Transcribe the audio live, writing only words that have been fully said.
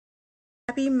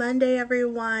Happy Monday,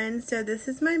 everyone. So this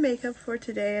is my makeup for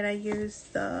today, and I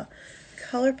used the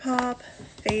ColourPop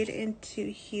Fade into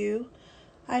Hue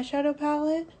eyeshadow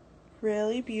palette.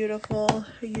 Really beautiful.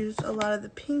 I used a lot of the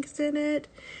pinks in it,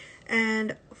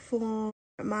 and for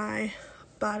my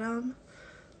bottom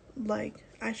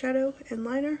eyeshadow and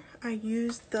liner, I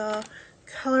used the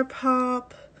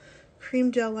ColourPop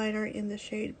cream gel liner in the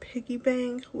shade Piggy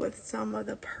Bank with some of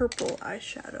the purple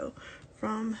eyeshadow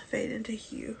from Fade into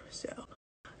Hue. So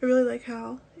I really like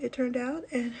how it turned out.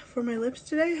 And for my lips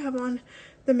today, I have on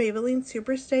the Maybelline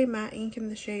Superstay Matte Ink in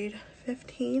the shade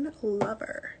 15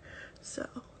 Lover. So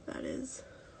that is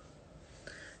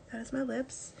my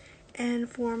lips. And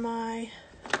for my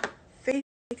face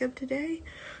makeup today,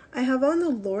 I have on the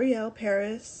L'Oreal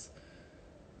Paris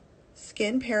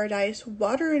Skin Paradise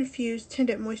Water Infused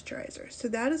Tinted Moisturizer. So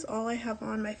that is all I have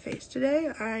on my face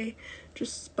today. I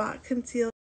just spot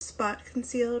concealed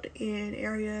in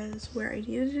areas where I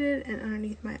needed it and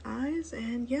underneath my eyes,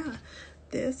 and yeah,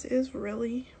 this is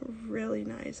really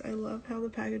nice. I love how the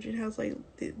packaging has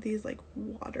these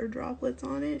water droplets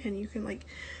on it, and you can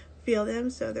feel them,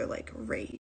 so they're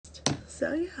raised.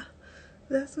 So yeah,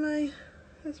 that's my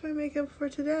makeup for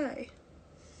today.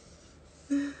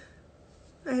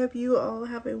 I hope you all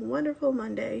have a wonderful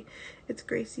Monday. It's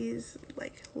Gracie's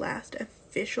last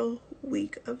official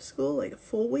week of school, a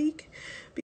full week,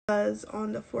 because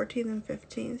on the 14th and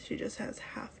 15th she just has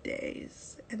half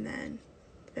days, and then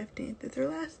 15th is her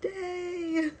last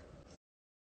day.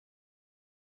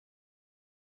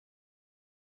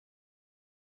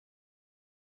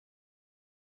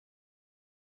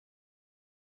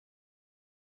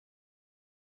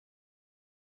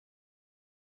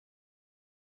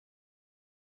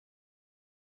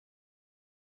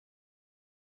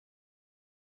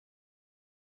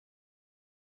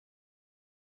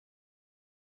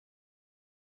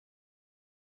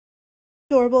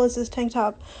 Adorable is this tank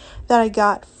top that I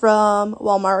got from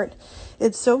Walmart.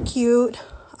 It's so cute.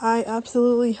 I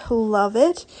absolutely love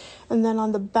it. And then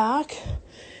on the back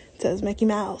it says Mickey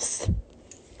Mouse.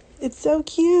 It's so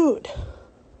cute.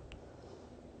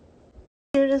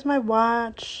 Here is my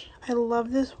watch. I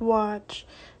love this watch.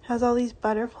 It has all these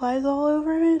butterflies all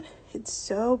over it. It's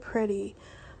so pretty.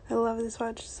 I love this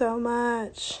watch so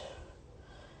much.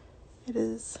 It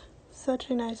is such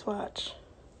a nice watch.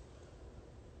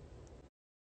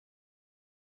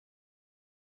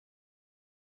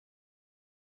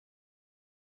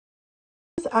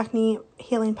 Acne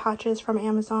healing patches from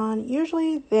Amazon.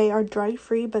 Usually they are drug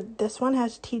free, but this one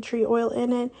has tea tree oil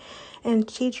in it, and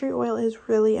tea tree oil is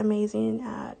really amazing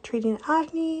at treating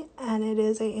acne, and it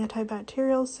is a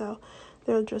antibacterial, so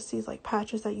they're just these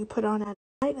patches that you put on at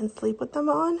night and sleep with them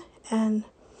on. And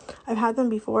I've had them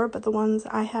before, but the ones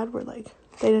I had were they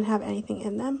didn't have anything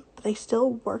in them, but they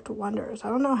still worked wonders. I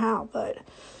don't know how, but it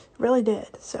really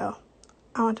did. So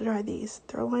I want to try these.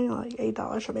 They're only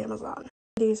 $8 from Amazon.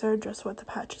 These are just what the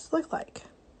patches look like.